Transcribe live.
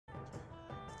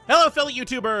Hello, fellow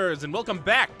YouTubers, and welcome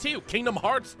back to Kingdom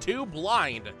Hearts 2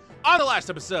 Blind. On the last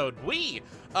episode, we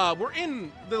were in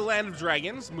the Land of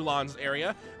Dragons, Mulan's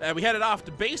area. We headed off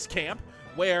to base camp,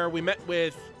 where we met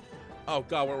with, oh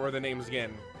god, what were the names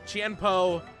again?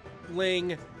 Qianpo,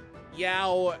 Ling,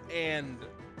 Yao, and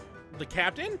the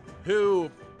captain,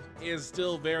 who is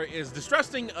still is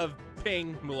distrusting of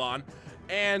Ping Mulan,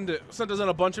 and sent us on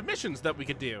a bunch of missions that we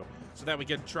could do, so that we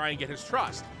could try and get his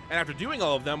trust. And after doing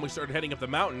all of them, we started heading up the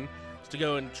mountain to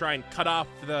go and try and cut off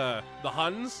the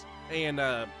Huns and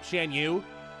Shan Yu.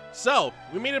 So,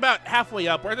 we made it about halfway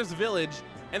up. We're at this village,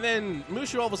 and then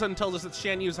Mushu all of a sudden tells us that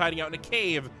Shan Yu is hiding out in a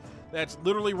cave that's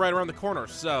literally right around the corner.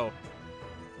 So,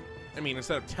 I mean,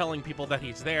 instead of telling people that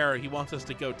he's there, he wants us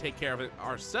to go take care of it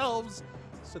ourselves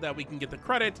so that we can get the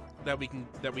credit that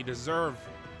we deserve.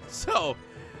 So,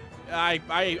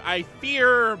 I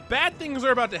fear bad things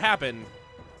are about to happen,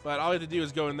 but all I have to do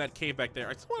is go in that cave back there.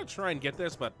 I still want to try and get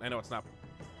this, but I know it's not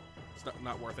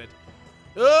worth it.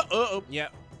 Yeah.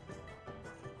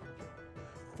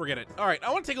 Forget it. All right,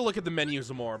 I want to take a look at the menus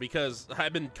some more because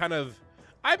I've been kind of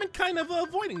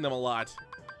avoiding them a lot.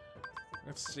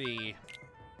 Let's see.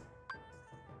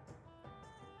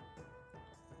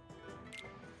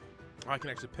 Oh, I can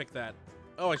actually pick that.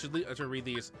 Oh, I should read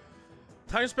these.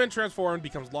 Time spent transformed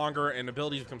becomes longer, and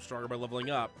abilities become stronger by leveling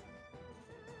up.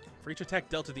 For each attack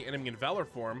dealt to the enemy in Valor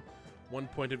form, 1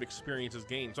 point of experience is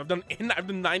gained. So I've done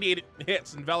 98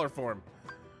 hits in Valor form.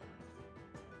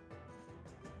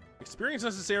 Experience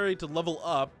necessary to level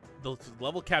up. The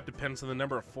level cap depends on the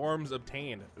number of forms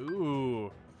obtained.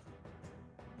 Ooh.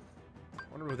 I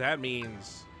wonder what that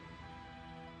means.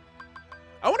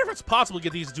 I wonder if it's possible to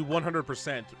get these to do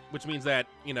 100%, which means that,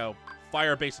 you know,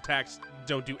 fire-based attacks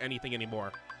don't do anything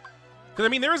anymore. Because, I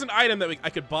mean, there is an item that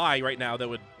I could buy right now that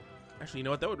would... Actually, you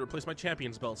know what? That would replace my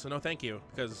champion's belt, so no thank you.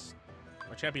 Because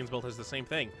my champion's belt has the same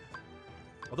thing.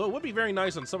 Although it would be very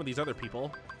nice on some of these other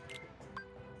people.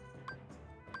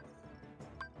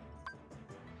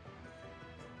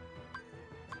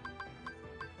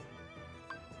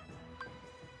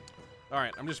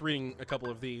 Alright, I'm just reading a couple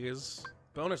of these.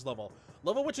 Bonus level.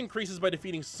 Level which increases by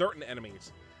defeating certain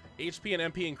enemies. HP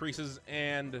and MP increases,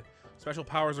 and special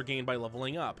powers are gained by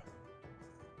leveling up.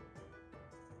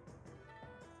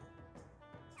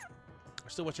 I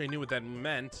still wish I knew what that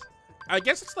meant. I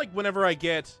guess it's like whenever I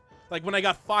get... Like when I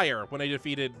got fire, when I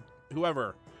defeated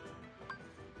whoever.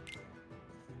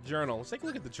 Journal. Let's take a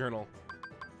look at the journal.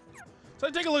 So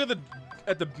I take a look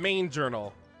at the main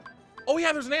journal. Oh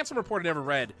yeah, there's an answer report I never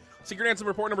read. Secret answer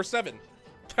report number 7.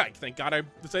 Thank God I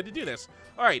decided to do this.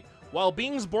 Alright, while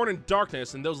beings born in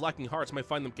darkness and those lacking hearts might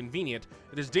find them convenient,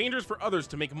 it is dangerous for others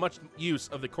to make much use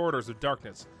of the corridors of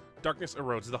darkness. Darkness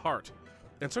erodes the heart.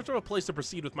 In search of a place to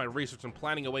proceed with my research and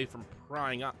planning away from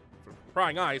prying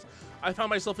eyes, I found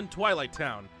myself in Twilight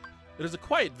Town. It is a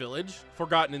quiet village,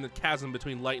 forgotten in the chasm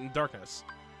between light and darkness.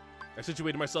 I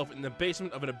situated myself in the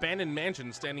basement of an abandoned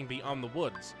mansion standing beyond the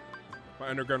woods. My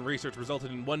underground research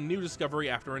resulted in one new discovery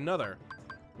after another.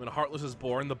 When a Heartless is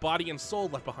born, the body and soul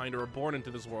left behind are born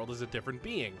into this world as a different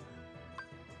being.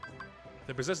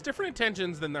 They possess different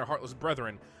intentions than their Heartless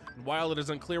brethren, and while it is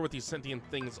unclear what these sentient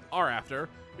things are after,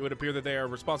 it would appear that they are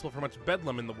responsible for much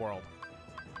bedlam in the world.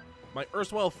 My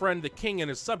erstwhile friend, the King, and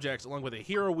his subjects, along with a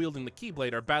hero wielding the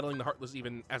Keyblade, are battling the Heartless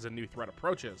even as a new threat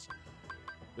approaches.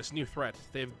 This new threat,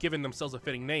 they have given themselves a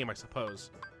fitting name, I suppose.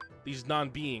 These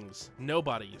non-beings,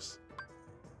 nobodies.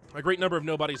 A great number of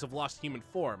nobodies have lost human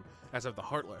form, as have the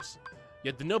Heartless.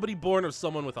 Yet the nobody born of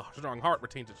someone with a strong heart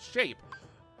retains its shape,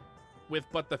 with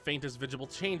but the faintest visible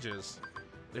changes.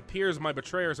 It appears my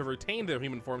betrayers have retained their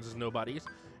human forms as nobodies,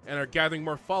 and are gathering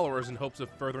more followers in hopes of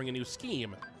furthering a new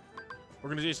scheme.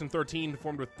 Organization 13,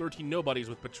 formed with 13 nobodies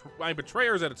with my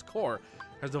betrayers at its core,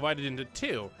 has divided into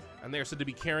 2, and they are said to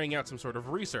be carrying out some sort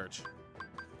of research.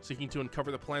 Seeking to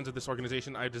uncover the plans of this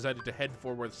organization, I have decided to head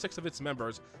for where 6 of its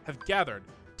members have gathered,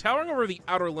 towering over the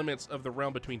outer limits of the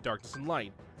realm between darkness and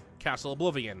light, Castle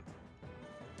Oblivion.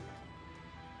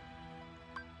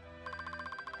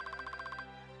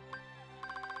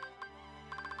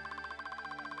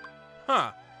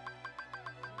 Huh.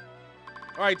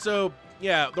 Alright, so,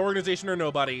 yeah, the organization are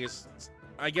nobodies.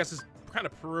 I guess this kind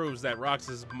of proves that Rox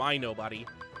is my nobody.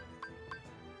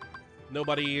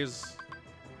 Nobody is...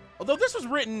 Although this was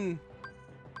written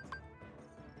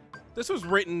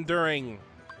during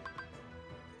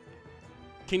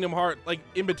Kingdom Hearts, like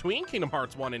in between Kingdom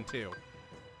Hearts 1 and 2.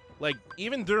 Like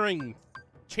even during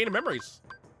Chain of Memories.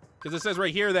 Because it says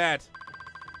right here that,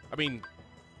 I mean,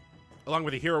 along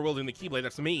with the hero wielding the Keyblade,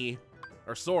 that's me,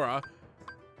 or Sora,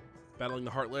 battling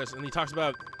the Heartless, and he talks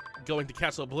about going to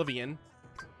Castle Oblivion.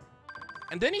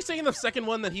 And didn't he say in the second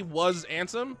one that he was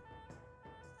Ansem?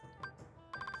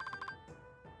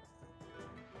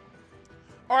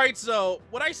 Alright, so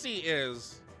what I see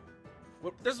is...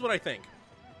 this is what I think.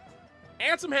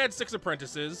 Ansem had 6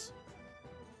 apprentices.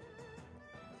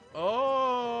 Oh,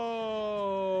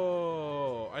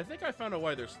 I think I found out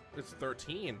why it's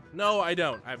 13. No, I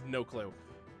don't. I have no clue.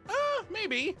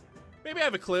 Maybe. Maybe I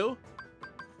have a clue.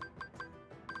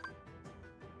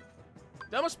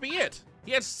 That must be it.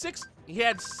 He had 6. He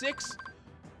had 6.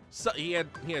 So he had.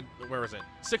 Where was it?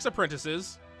 6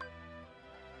 apprentices.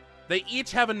 They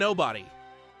each have a nobody.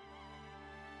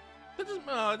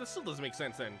 That still doesn't make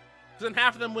sense then. Because then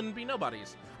half of them wouldn't be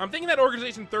nobodies. I'm thinking that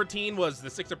Organization 13 was the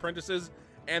 6 apprentices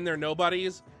and their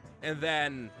nobodies, and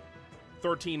then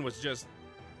 13 was just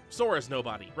Sora's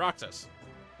nobody, Roxas,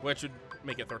 which would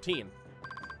make it 13.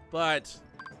 But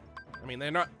I mean,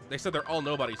 they're not. They said they're all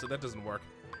nobodies, so that doesn't work.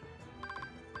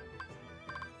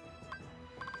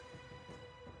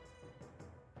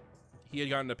 He had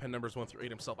gotten to pen numbers 1 through 8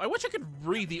 himself. I wish I could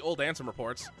read the old Ansem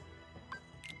reports.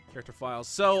 Character files.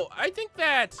 So, I think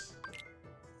that...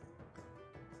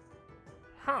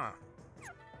 Huh.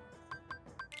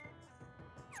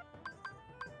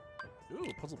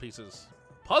 Ooh, puzzle pieces.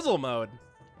 Puzzle mode!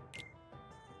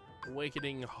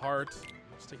 Awakening Heart.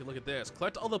 Let's take a look at this.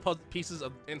 Collect all the pieces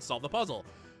and solve the puzzle.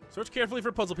 Search carefully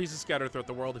for puzzle pieces scattered throughout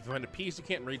the world. If you find a piece you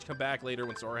can't reach, come back later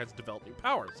when Sora has developed new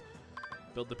powers.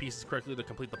 Build the pieces correctly to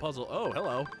complete the puzzle. Oh,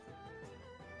 hello.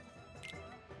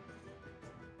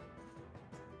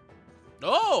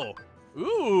 Oh!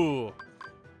 Ooh!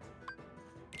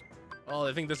 Oh,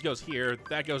 I think this goes here.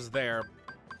 That goes there.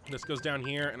 This goes down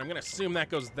here, and I'm gonna assume that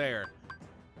goes there.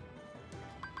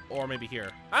 Or maybe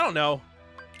here. I don't know.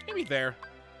 Maybe there.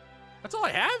 That's all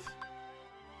I have?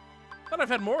 Thought I've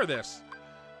had more of this.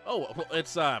 Oh, well,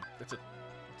 it's a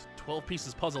 12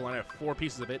 pieces puzzle, and I have 4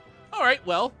 pieces of it. All right,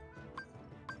 well.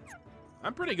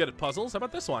 I'm pretty good at puzzles. How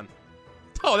about this one?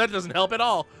 Oh, that doesn't help at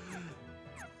all.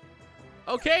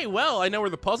 Okay, well, I know where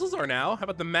the puzzles are now. How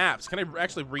about the maps? Can I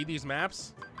actually read these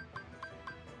maps?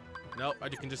 Nope, I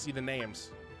can just see the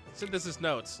names. Synthesis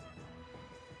notes.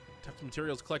 Types of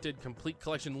materials collected, complete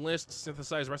collection list,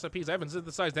 synthesize recipes. I haven't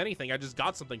synthesized anything. I just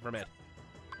got something from it.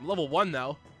 I'm level 1,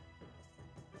 though.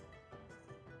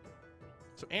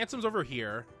 So Ansem's over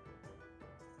here.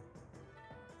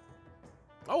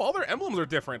 Oh, all their emblems are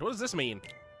different. What does this mean?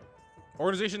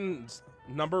 Organization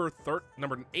number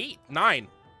 8, 9.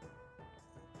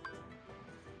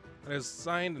 And is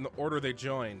signed in the order they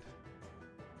joined.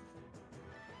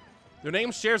 Their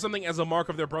names share something as a mark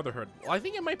of their brotherhood. Well, I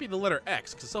think it might be the letter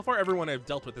X, because so far everyone I've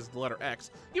dealt with is the letter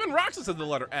X. Even Roxas has the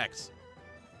letter X.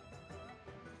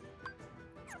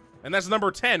 And that's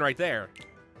number 10 right there.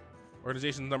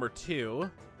 Organization number 2.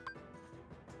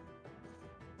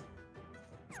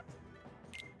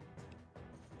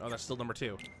 Oh, that's still number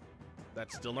 2.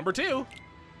 That's still number 2.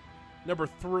 Number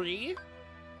 3.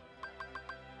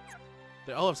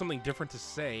 They all have something different to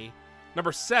say.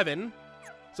 Number 7.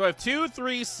 So I have 2,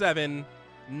 3, 7,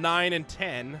 9, and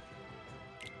 10.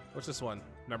 What's this one?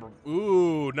 Number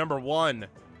 1.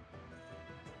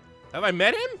 Have I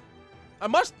met him?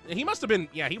 He must have been,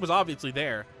 yeah, he was obviously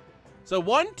there. So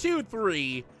 1, 2,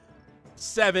 3,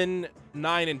 7,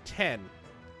 9, and 10.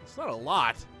 It's not a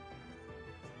lot.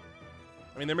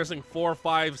 I mean, they're missing 4,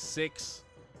 5, 6,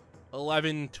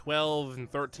 11, 12, and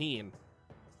 13.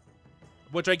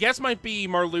 Which I guess might be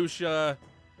Marluxia,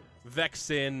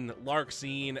 Vexen,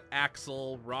 Larxene,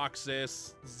 Axel,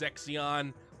 Roxas,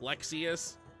 Zexion,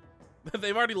 Lexius.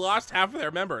 They've already lost half of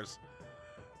their members.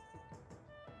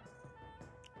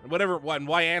 Whatever, why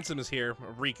Ansem is here.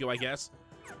 Riku, I guess.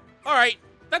 Alright,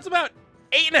 that's about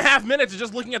 8.5 minutes of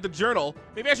just looking at the journal.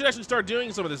 Maybe I should actually start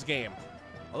doing some of this game.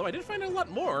 Although I did find out a lot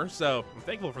more, so I'm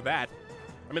thankful for that.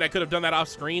 I mean, I could have done that off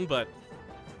screen, but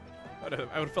I would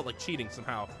have felt like cheating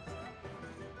somehow.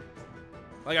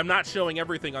 Like, I'm not showing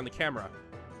everything on the camera.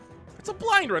 It's a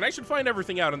blind run. I should find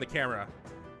everything out on the camera.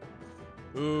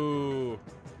 Ooh.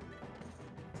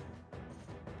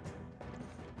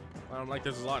 I don't like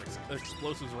there's a lot of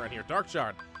explosives around here. Dark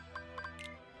Shard.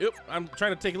 Oop, I'm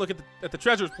trying to take a look at the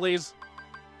treasures, please.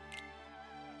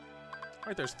 All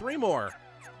right, there's 3 more.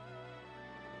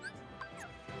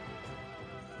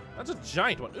 That's a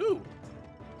giant one. Ooh.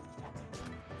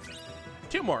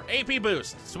 2 more. AP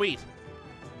boost. Sweet.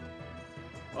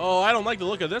 Oh, I don't like the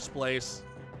look of this place.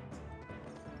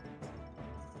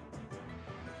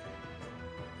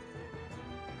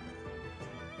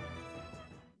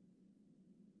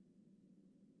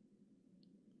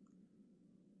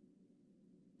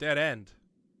 Dead end.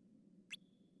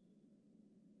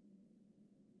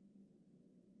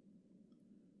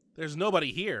 There's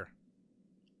nobody here.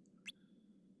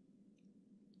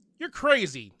 You're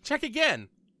crazy. Check again.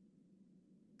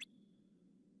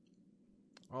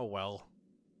 Oh, well.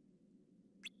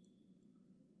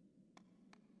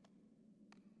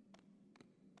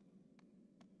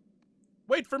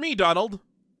 Wait for me, Donald.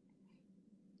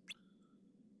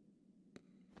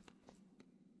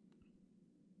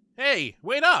 Hey,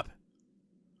 wait up.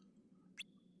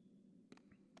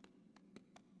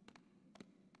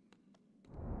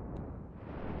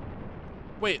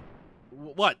 Wait,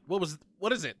 what?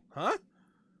 What is it? Huh?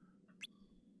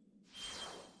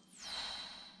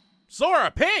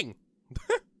 Sora, ping!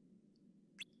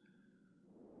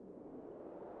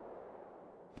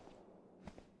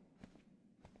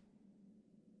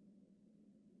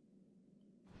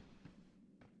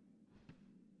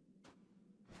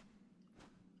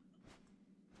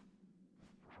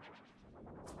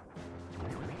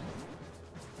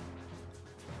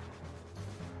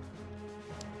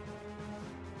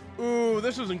 Ooh,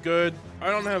 this isn't good.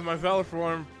 I don't have my Valor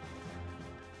form.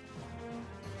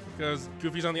 Because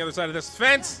Goofy's on the other side of this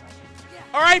fence.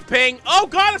 Alright, Ping. Oh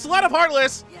god, that's a lot of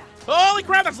Heartless. Holy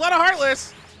crap, that's a lot of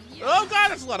Heartless. Oh god,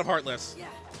 that's a lot of Heartless.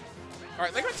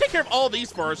 Alright, I'm gonna take care of all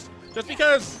these first. Just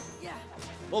because,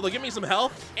 well, they'll give me some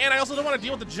health. And I also don't want to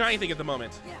deal with the giant thing at the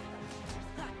moment.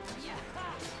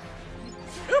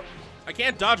 Oop, I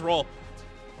can't dodge roll.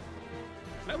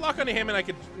 Can I lock onto him and I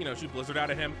could, you know, shoot Blizzard out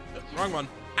at him? Wrong one.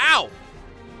 Ow!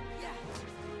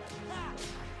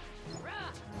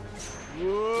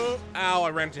 Ooh, ow, I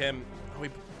ran into him. Oh,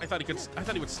 I thought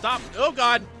he would stop. Oh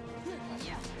god.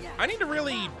 I need to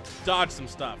really dodge some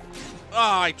stuff.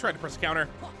 Oh, I tried to press a counter.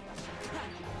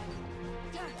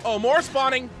 Oh, more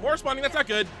spawning. More spawning, that's not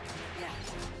good.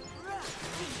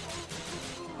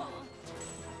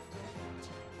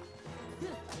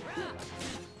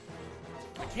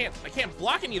 I can't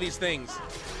block any of these things.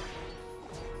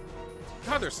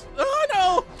 God, there's, oh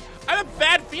no! I have a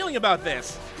bad feeling about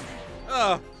this.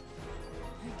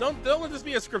 Don't let this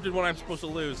be a scripted one I'm supposed to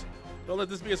lose. Don't let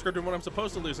this be a scripted one I'm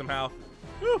supposed to lose somehow.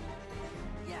 Whew.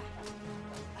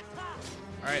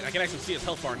 Alright, I can actually see his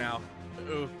health bar now.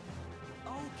 Uh-oh.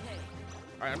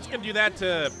 Alright, I'm just gonna do that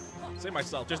to save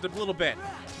myself just a little bit.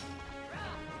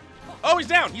 Oh, he's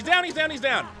down! He's down, he's down, he's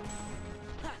down!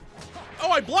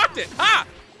 Oh, I blocked it! Ha!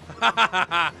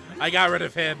 I got rid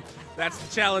of him. That's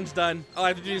the challenge done. All I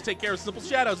have to do is take care of simple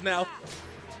shadows now.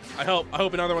 I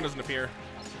hope another one doesn't appear.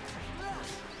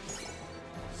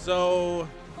 So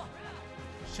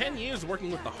Shen Yu is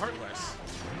working with the Heartless.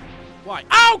 Why?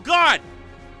 Oh god!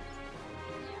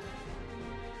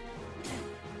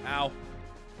 Ow.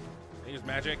 They use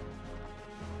magic.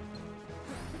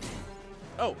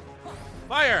 Oh.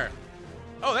 Fire!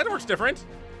 Oh, that works different.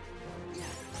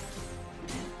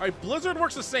 Alright, Blizzard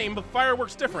works the same, but Fire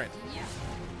works different.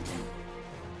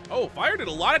 Oh, Fire did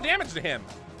a lot of damage to him.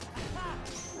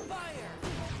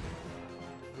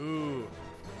 Ooh.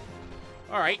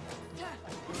 Alright.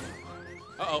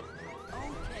 Uh-oh.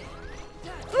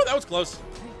 Ooh, that was close.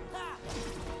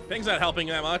 Ping's not helping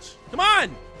that much. Come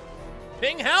on!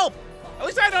 Ping, help! At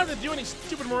least I don't have to do any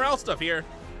stupid morale stuff here.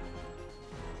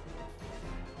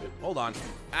 Hold on.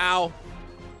 Ow.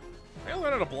 I gotta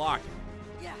learn how to block.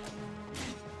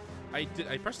 I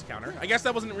pressed the counter. I guess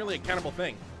that wasn't really a countable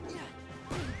thing.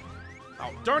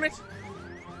 Oh, darn it!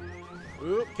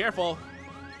 Ooh, careful.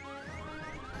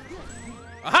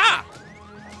 Aha!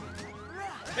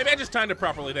 Maybe I just timed it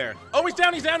properly there. Oh, he's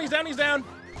down, he's down, he's down, he's down!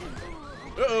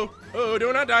 Uh-oh. Uh-oh,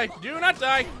 do not die. Do not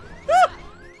die. Woo!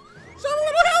 Some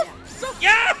little health!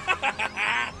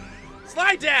 Yeah!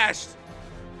 Slide dashed!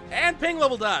 And Ping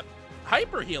leveled up.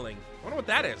 Hyper healing. I wonder what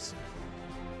that is.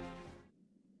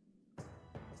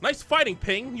 Nice fighting,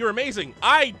 Ping. You're amazing.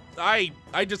 I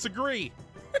disagree.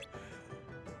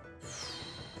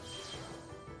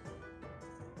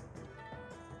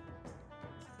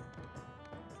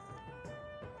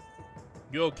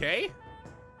 You okay?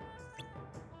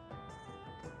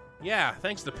 Yeah,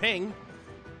 thanks to Ping.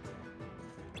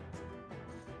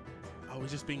 Oh,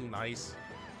 he's just being nice.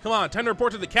 Come on, time to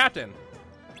report to the captain.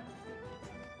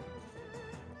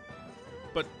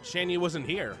 But Shen Yu wasn't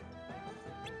here.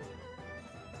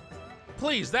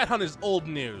 Please, that hunt is old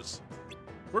news.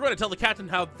 We're going to tell the captain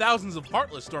how thousands of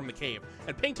Heartless stormed the cave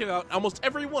and Ping took out almost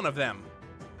every one of them.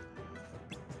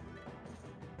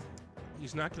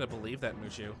 He's not going to believe that,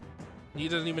 Mushu. He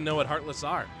doesn't even know what Heartless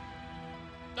are.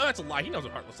 No, that's a lie. He knows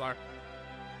what Heartless are.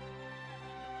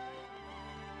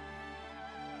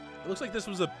 It looks like this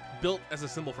was built as a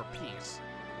symbol for peace.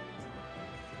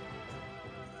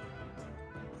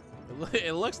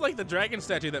 It looks like the dragon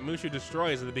statue that Mushu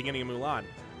destroys at the beginning of Mulan.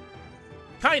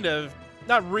 Kind of.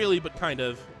 Not really, but kind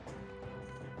of.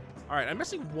 Alright, I'm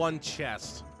missing one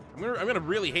chest. I'm gonna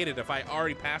really hate it if I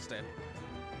already passed it.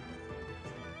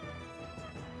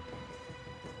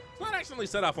 Let's not accidentally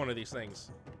set off one of these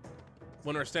things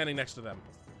when we're standing next to them.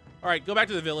 All right, go back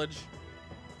to the village.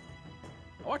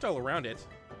 I walked all around it,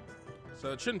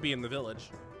 so it shouldn't be in the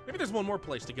village. Maybe there's one more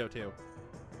place to go to.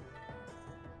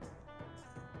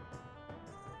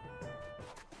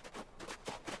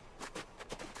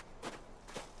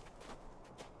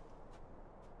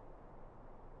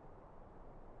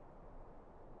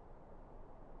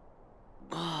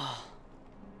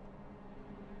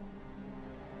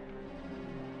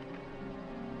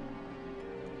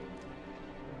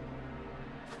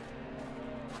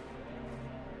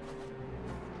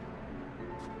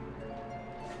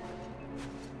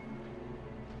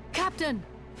 Captain!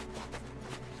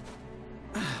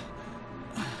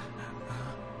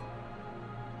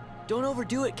 Don't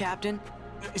overdo it, Captain.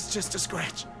 It's just a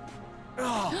scratch.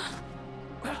 Oh.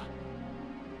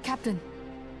 Captain,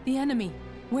 the enemy,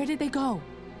 where did they go?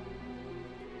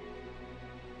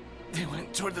 They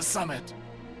went toward the summit.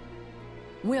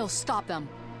 We'll stop them.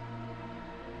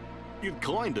 It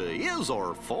kinda is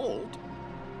our fault.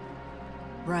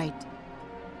 Right.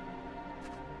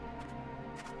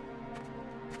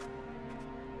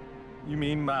 You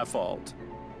mean my fault?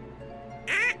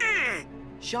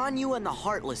 Shan Yu and the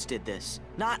Heartless did this,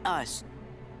 not us.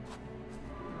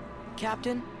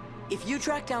 Captain, if you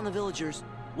track down the villagers,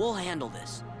 we'll handle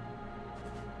this.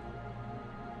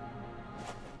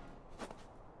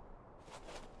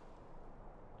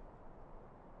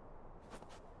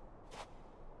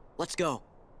 Let's go.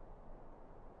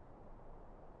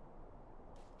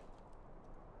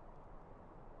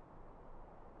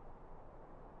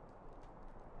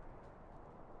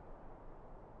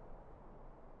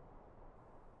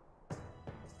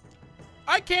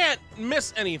 I can't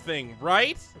miss anything,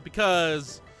 right?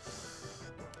 Because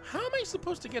how am I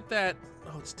supposed to get that?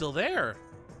 Oh, it's still there.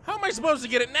 How am I supposed to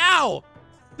get it now?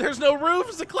 There's no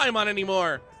roofs to climb on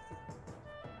anymore.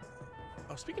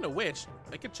 Oh, speaking of which,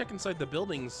 I could check inside the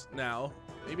buildings now.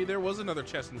 Maybe there was another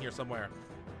chest in here somewhere.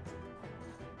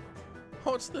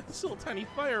 Oh, it's this little tiny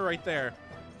fire right there.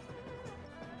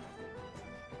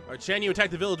 All right, Shan Yu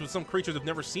attacked the village with some creatures I've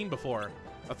never seen before.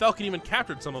 A falcon even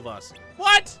captured some of us.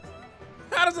 What?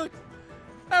 How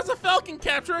does a falcon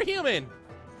capture a human?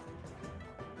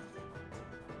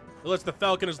 Unless the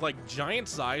falcon is like giant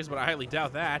size, but I highly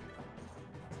doubt that.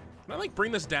 Can I like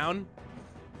bring this down?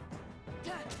 I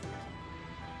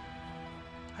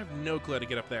have no clue how to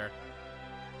get up there.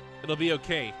 It'll be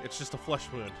okay. It's just a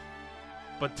flesh wound.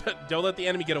 But don't let the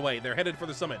enemy get away. They're headed for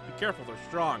the summit. Be careful. They're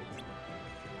strong.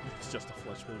 It's just a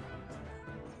flesh wound.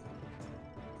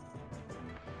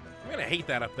 I'm gonna hate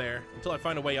that up there until I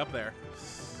find a way up there.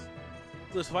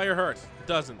 This fire hurts. It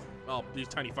doesn't. Oh, these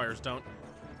tiny fires don't.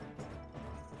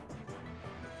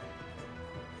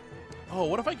 Oh,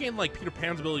 what if I gain like Peter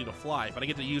Pan's ability to fly, but I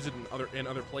get to use it in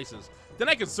other places? Then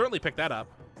I could certainly pick that up.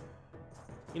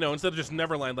 You know, instead of just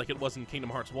Neverland like it was in Kingdom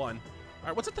Hearts 1. All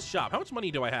right, what's at the shop? How much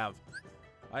money do I have?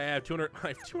 I have 200. I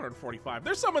have 245.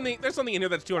 There's something in here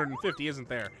that's 250, isn't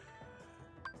there?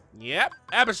 Yep,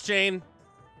 Abyss Chain.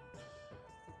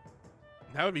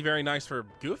 That would be very nice for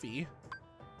Goofy.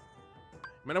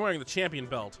 I mean, I'm wearing the champion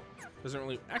belt. Doesn't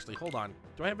really... Actually, hold on.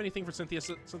 Do I have anything for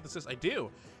synthesis? I do.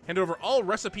 Hand over all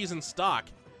recipes in stock.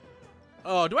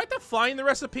 Oh, do I have to find the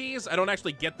recipes? I don't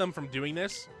actually get them from doing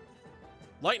this.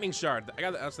 Lightning Shard. I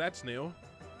got that's new.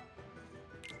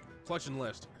 Collection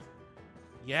list.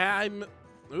 Yeah, I'm...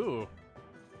 Ooh.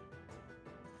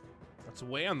 That's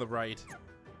way on the right.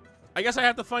 I guess I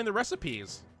have to find the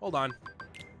recipes. Hold on.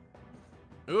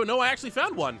 Ooh, no, I actually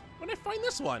found one. When did I find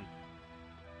this one?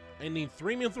 I need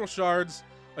 3 Mithril Shards,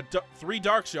 3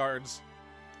 Dark Shards,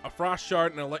 a Frost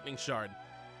Shard, and a Lightning Shard.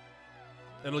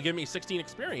 It'll give me 16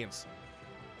 experience.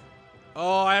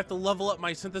 Oh, I have to level up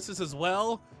my synthesis as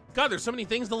well? God, there's so many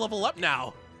things to level up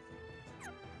now.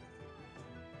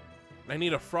 I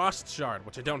need a Frost Shard,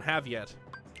 which I don't have yet.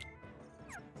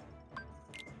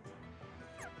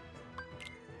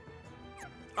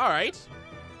 Alright.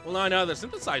 Well, now I know the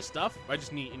synthesized stuff. I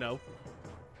just need, you know,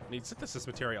 need synthesis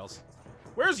materials.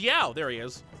 Where's Yao? There he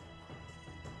is.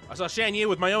 I saw Shan Yu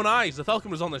with my own eyes. The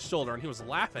falcon was on his shoulder, and he was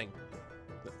laughing.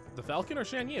 The falcon or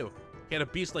Shan Yu? He had a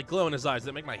beast-like glow in his eyes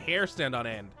that make my hair stand on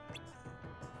end.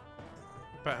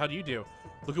 But how do you do?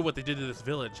 Look at what they did to this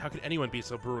village. How could anyone be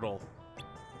so brutal?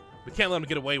 We can't let them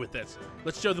get away with this.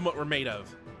 Let's show them what we're made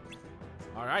of.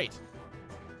 All right.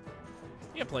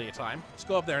 We have plenty of time. Let's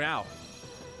go up there now.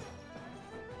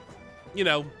 You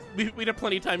know, we'd have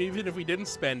plenty of time even if we didn't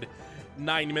spend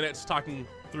 9 minutes talking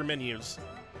through menus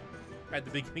at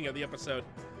the beginning of the episode.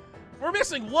 We're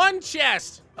missing one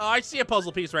chest. Oh, I see a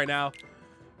puzzle piece right now.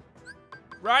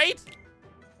 Right?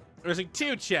 We're missing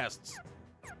 2 chests.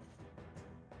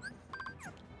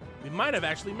 We might have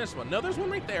actually missed one. No, there's one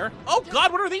right there. Oh,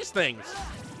 God, what are these things?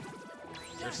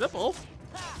 They're simple.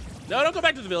 No, don't go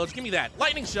back to the village. Give me that.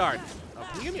 Lightning shard. Oh,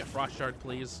 can you give me a frost shard,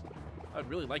 please? I'd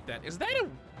really like that. Is that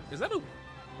a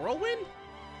whirlwind?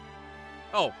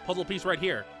 Oh, puzzle piece right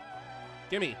here.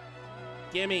 Gimme.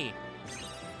 Gimme.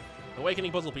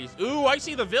 Awakening puzzle piece. Ooh, I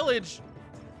see the village.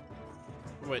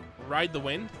 Wait, ride the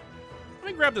wind? Let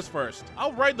me grab this first.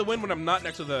 I'll ride the wind when I'm not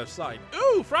next to the side.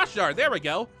 Ooh, frost shard. There we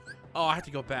go. Oh, I have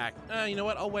to go back. You know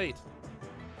what? I'll wait.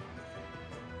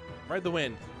 Ride the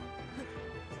wind.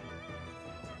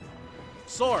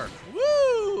 Soar.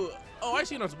 Woo! Oh, I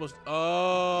see what I'm supposed to...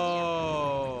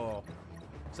 Oh.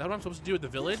 Is that what I'm supposed to do at the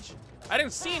village? I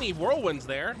didn't see any whirlwinds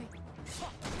there.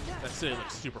 That city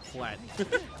looks super flat.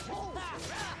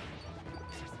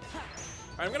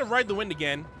 Alright, I'm gonna ride the wind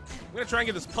again. I'm gonna try and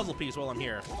get this puzzle piece while I'm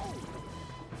here.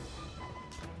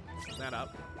 That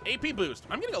up. AP boost.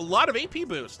 I'm getting a lot of AP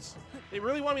boosts. They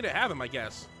really want me to have them, I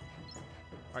guess.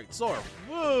 Alright, soar.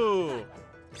 Woo!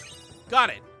 Got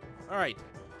it. Alright.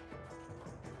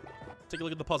 Take a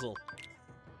look at the puzzle.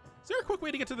 Is there a quick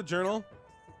way to get to the journal?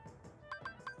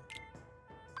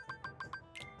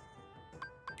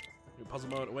 New puzzle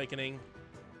mode, awakening.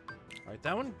 Alright,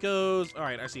 that one goes...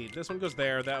 Alright, I see. This one goes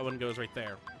there. That one goes right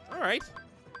there. Alright.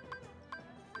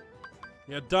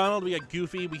 We have Donald, we got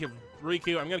Goofy, we have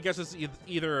Riku. I'm gonna guess it's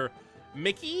either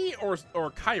Mickey or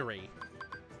Kairi.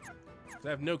 I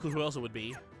have no clue who else it would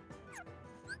be.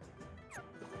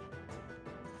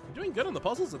 I'm doing good on the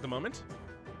puzzles at the moment.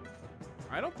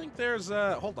 I don't think there's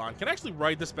hold on. Can I actually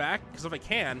ride this back? Because if I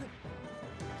can...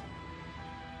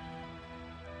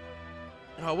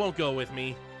 Oh, it won't go with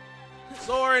me.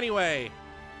 Soar anyway.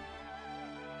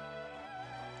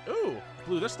 Ooh,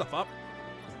 blew this stuff up.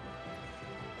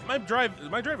 My drive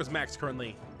is maxed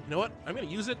currently. You know what? I'm gonna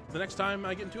use it the next time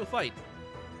I get into a fight.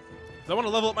 I want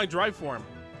to level up my drive form.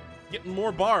 Getting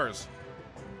more bars.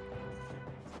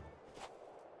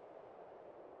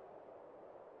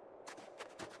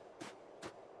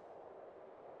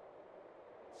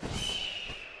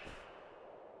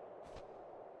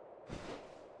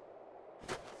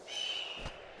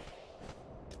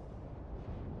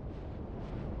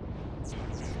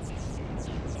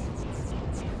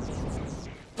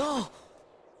 Oh!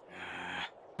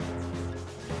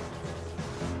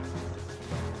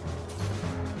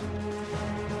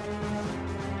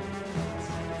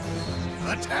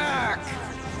 Attack!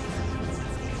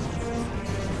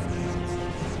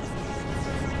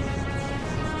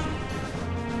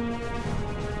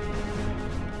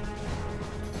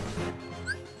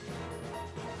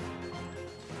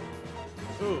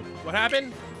 Ooh, what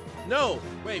happened? No.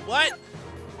 Wait, what?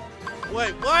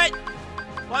 Wait, what?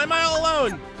 Why am I all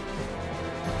alone?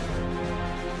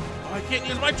 Oh, I can't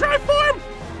use my drive form!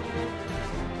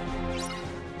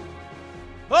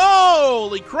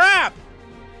 Holy crap!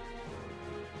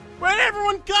 Where did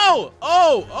everyone go?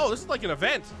 Oh, this is like an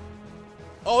event.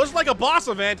 Oh, this is like a boss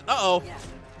event. Uh-oh.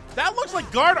 That looks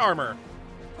like guard armor.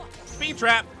 Speed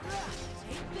trap.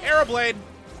 Aeroblade.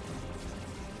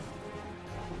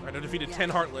 Alright, I defeated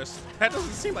 10 Heartless. That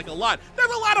doesn't seem like a lot.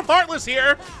 There's a lot of Heartless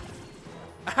here!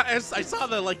 I saw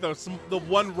the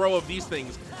one row of these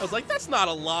things. I was like, that's not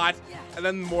a lot. And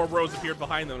then more rows appeared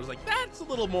behind them. I was like, that's a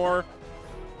little more.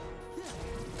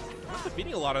 I'm not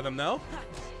defeating a lot of them, though.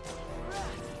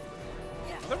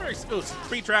 They're very smooth.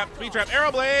 Speed trap,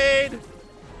 Aeroblade!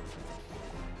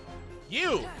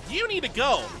 You need to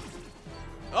go.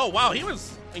 Oh, wow, he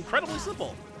was incredibly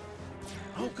simple.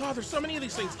 Oh, God, there's so many of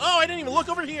these things. Oh, I didn't even look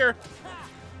over here.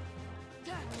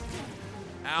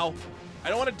 Ow. I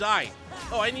don't want to die.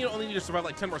 Oh, I only need to survive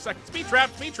like 10 more seconds. Speed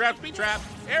trap,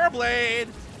 Aeroblade.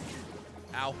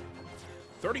 Ow.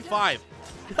 35.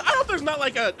 I hope there's not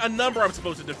like a number I'm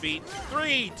supposed to defeat.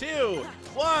 3, 2,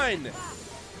 1.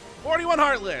 41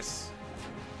 Heartless.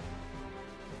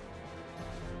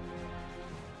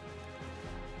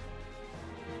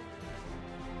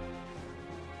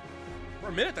 For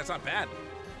a minute, that's not bad.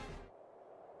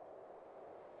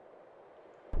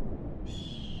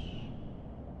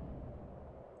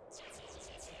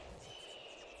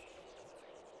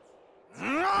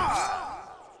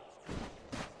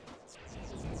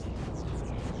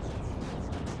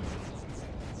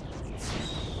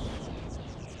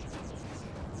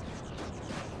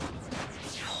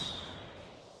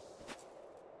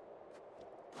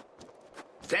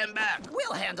 Stand back.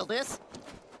 We'll handle this.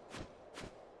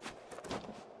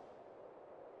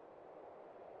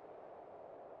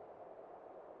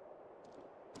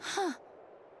 Huh.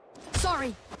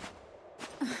 Sorry.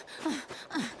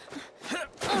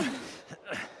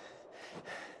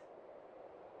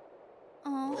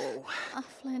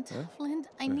 Flint,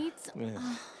 I need some...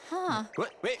 huh.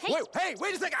 Wait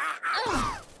a second!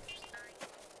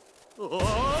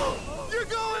 Oh, You're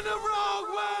going the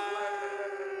wrong way!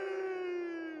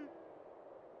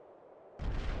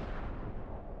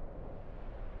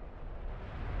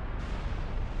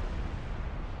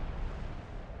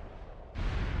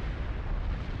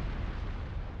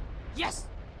 Yes!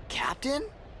 Captain?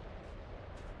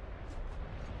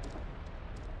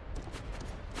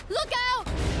 Look out!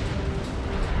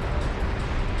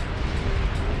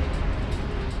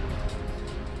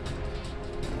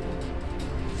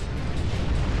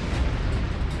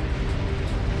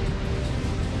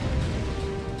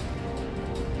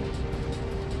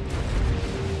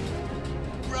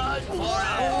 Run for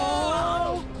it!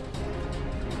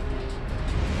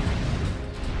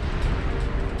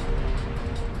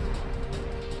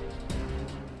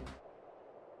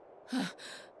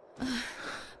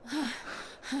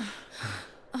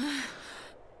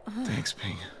 Thanks,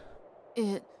 Ping.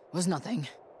 It was nothing.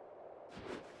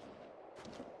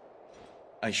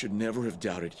 I should never have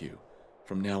doubted you.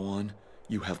 From now on,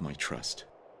 you have my trust.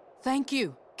 Thank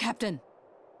you, Captain.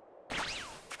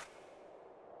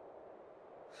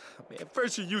 Man,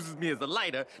 first she uses me as a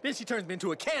lighter, then she turns me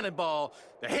into a cannonball.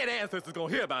 The head ancestor's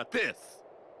gonna hear about this.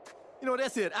 You know,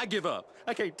 that's it. I give up.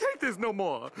 I can't take this no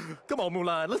more. Come on,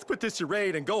 Mulan. Let's quit this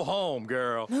charade and go home,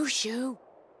 girl. Mushu.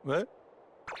 What?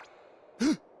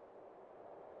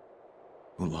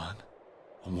 Mulan?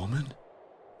 A woman?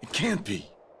 It can't be.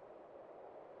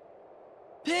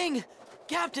 Ping!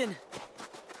 Captain!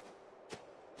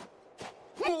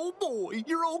 oh boy,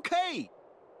 you're okay.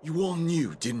 You all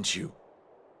knew, didn't you?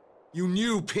 You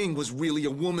knew Ping was really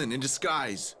a woman in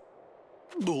disguise.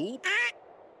 Boop.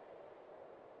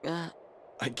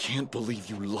 I can't believe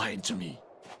you lied to me.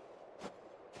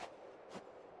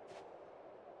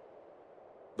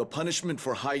 The punishment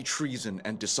for high treason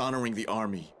and dishonoring the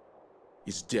army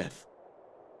is death.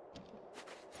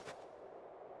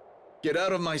 Get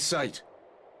out of my sight.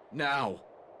 Now.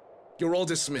 You're all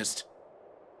dismissed.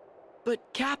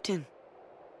 But, Captain...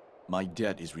 My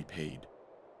debt is repaid.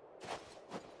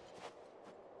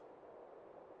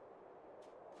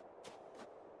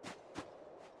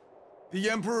 The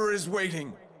Emperor is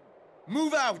waiting.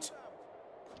 Move out!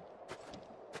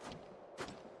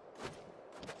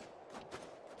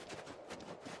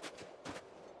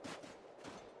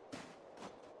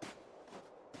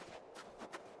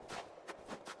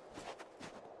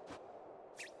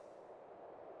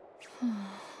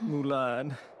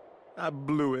 Mulan, I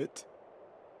blew it.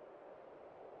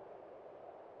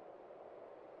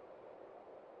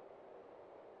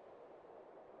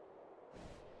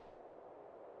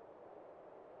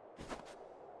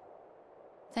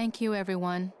 Thank you,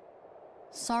 everyone.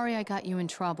 Sorry I got you in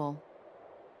trouble.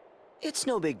 It's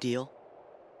no big deal.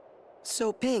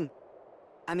 So,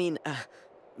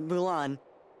 Mulan,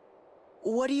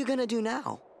 what are you gonna do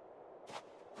now?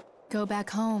 Go back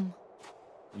home.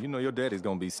 You know your daddy's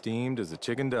gonna be steamed as a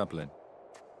chicken dumpling.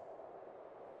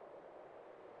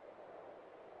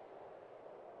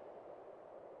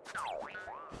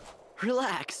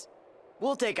 Relax.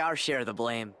 We'll take our share of the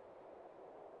blame.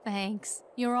 Thanks.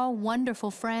 You're all wonderful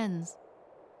friends.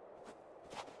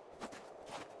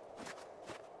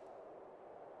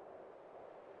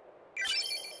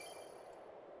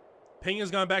 Ping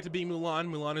has gone back to being Mulan.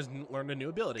 Mulan has learned a new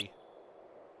ability.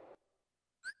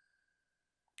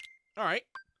 Alright.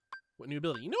 What new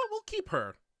ability? You know what? We'll keep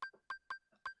her.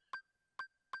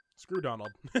 Screw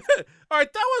Donald.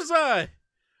 Alright, that was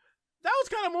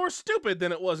kind of more stupid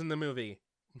than it was in the movie.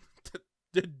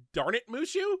 Darn it,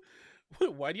 Mushu?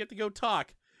 Why do you have to go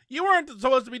talk? You weren't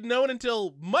supposed to be known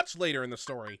until much later in the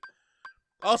story.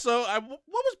 Also, what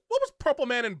was Purple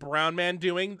Man and Brown Man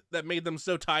doing that made them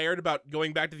so tired about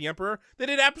going back to the Emperor? They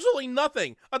did absolutely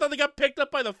nothing. I thought they got picked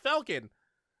up by the Falcon.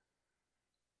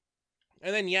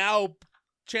 And then Yao,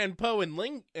 Chan Po, and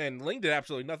Ling did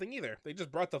absolutely nothing either. They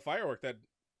just brought the firework that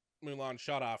Mulan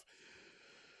shot off.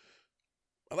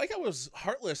 I like how it was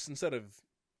Heartless instead of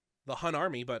the Hun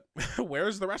Army, but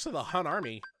where's the rest of the Hun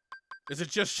Army? Is it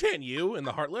just Shan Yu and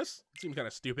the Heartless? Seems kind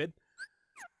of stupid.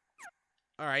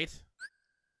 Alright.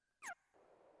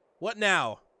 What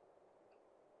now?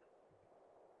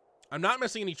 I'm not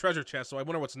missing any treasure chests, so I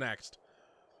wonder what's next.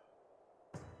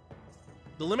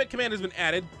 The limit command has been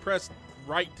added. Press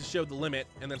right to show the limit,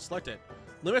 and then select it.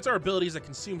 Limits are abilities that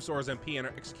consume Sora's MP and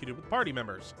are executed with party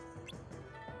members.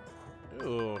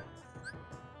 Ooh.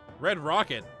 Red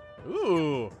Rocket.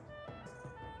 Ooh.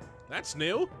 That's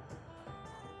new.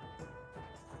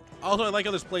 Also, I like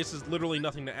how this place is literally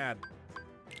nothing to add.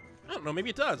 I don't know,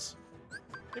 maybe it does.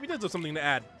 Maybe it does have something to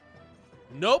add.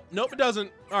 Nope, it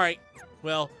doesn't. Alright.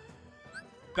 Well,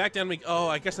 Back down we... Oh,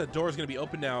 I guess that door is going to be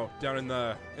open now down in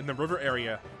the river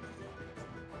area.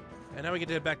 And now we get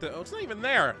to head back to... Oh, it's not even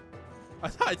there. I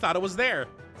thought it was there.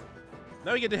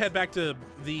 Now we get to head back to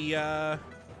the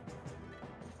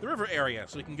river area,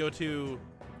 so we can go to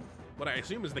what I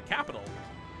assume is the capital.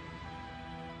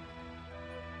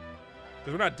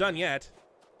 Because we're not done yet.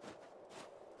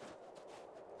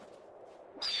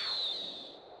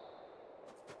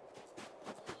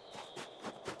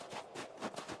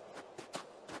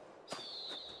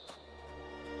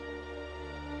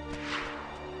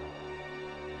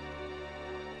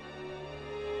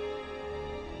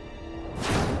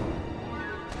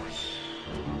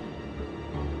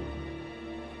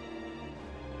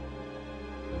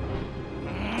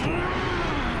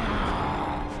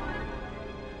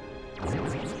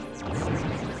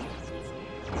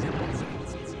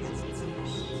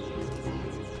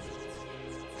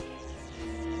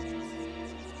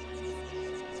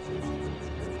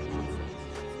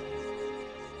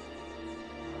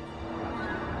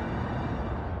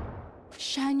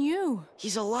 Shan Yu.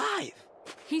 He's alive.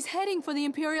 He's heading for the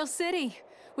Imperial City.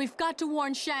 We've got to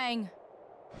warn Shang.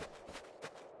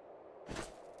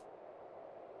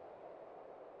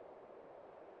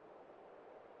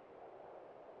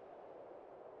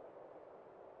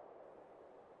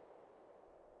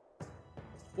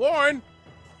 Warren!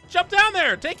 Jump down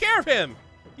there! Take care of him!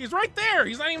 He's right there!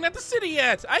 He's not even at the city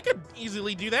yet! I could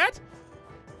easily do that!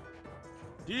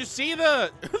 Did you see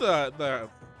the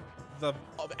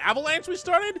avalanche we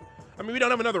started? I mean, we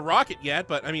don't have another rocket yet,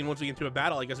 but I mean, once we get into a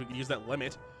battle, I guess we could use that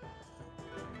limit.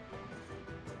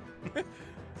 Okay,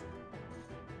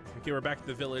 we're back at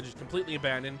the village, completely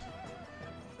abandoned.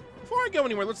 Before I go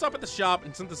anywhere, let's stop at the shop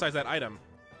and synthesize that item.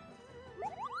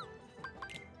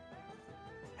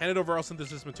 Handed over all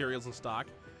synthesis materials in stock.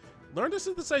 Learn to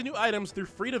synthesize new items through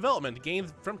free development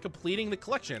gained from completing the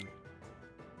collection.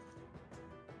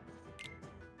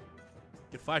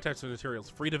 Get 5 types of materials.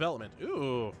 Free development.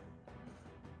 Ooh.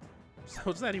 So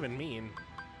what does that even mean?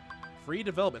 Free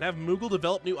development. Have Moogle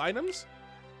develop new items?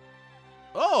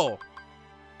 Oh!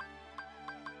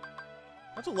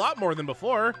 That's a lot more than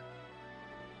before.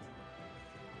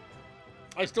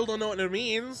 I still don't know what it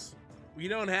means. We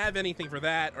don't have anything for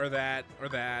that, or that, or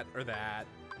that, or that.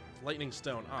 Lightning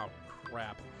stone. Oh,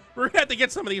 crap. We're gonna have to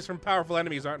get some of these from powerful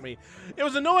enemies, aren't we? It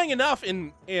was annoying enough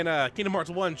in Kingdom Hearts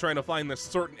 1 trying to find the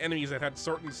certain enemies that had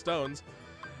certain stones.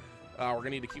 We're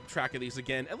gonna need to keep track of these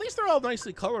again. At least they're all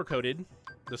nicely color-coded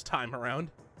this time around.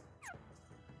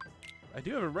 I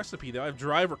do have a recipe, though. I have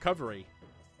drive recovery.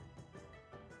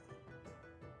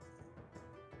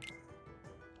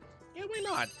 Yeah, why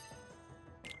not?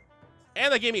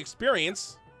 And that gave me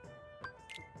experience.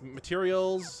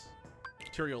 Materials.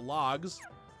 Material logs.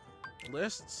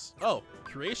 Lists. Oh,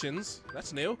 creations.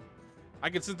 That's new. I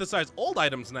can synthesize old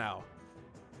items now.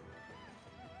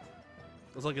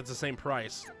 Looks like it's the same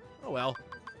price. Oh well.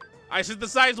 I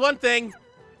synthesized one thing.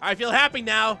 I feel happy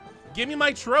now. Give me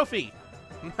my trophy.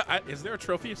 Is there a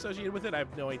trophy associated with it? I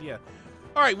have no idea.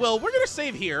 All right, well, we're going to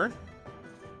save here.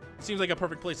 Seems like a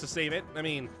perfect place to save it. I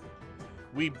mean,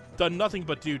 we've done nothing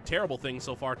but do terrible things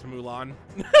so far to Mulan.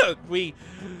 We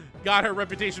got her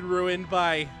reputation ruined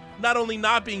by not only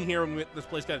not being here when this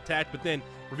place got attacked, but then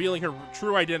revealing her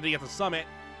true identity at the summit,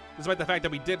 despite the fact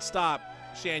that we did stop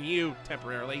Shan Yu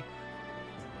temporarily.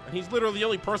 And he's literally the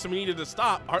only person we needed to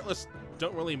stop. Heartless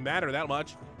don't really matter that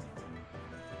much.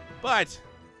 But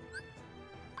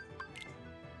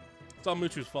it's all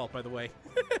Muchu's fault, by the way.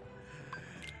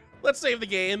 Let's save the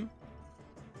game.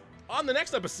 On the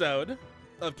next episode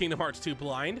of Kingdom Hearts 2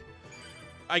 Blind,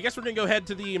 I guess we're gonna go head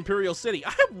to the Imperial City.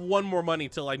 I have one more money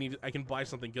till I can buy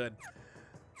something good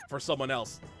for someone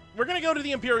else. We're gonna go to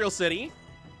the Imperial City,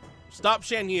 stop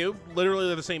Shan Yu,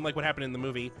 literally the same like what happened in the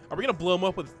movie. Are we gonna blow him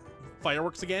up with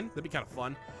fireworks again? That'd be kind of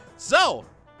fun. So,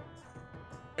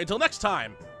 until next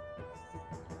time,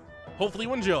 hopefully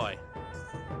you enjoy.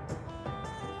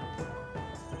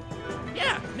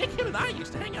 Yeah, Nick, him, and I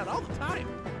used to hang out all the time.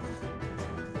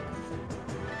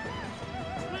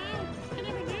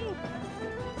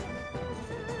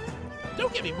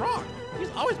 Don't get me wrong, he's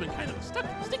always been kind of a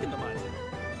stick in the mud.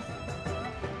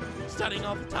 Studying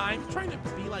all the time, trying to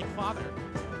be like father.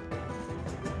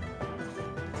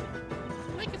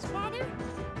 Like his father?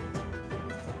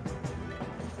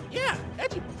 Yeah,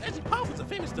 Edgy Pop was a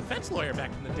famous defense lawyer back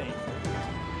in the day.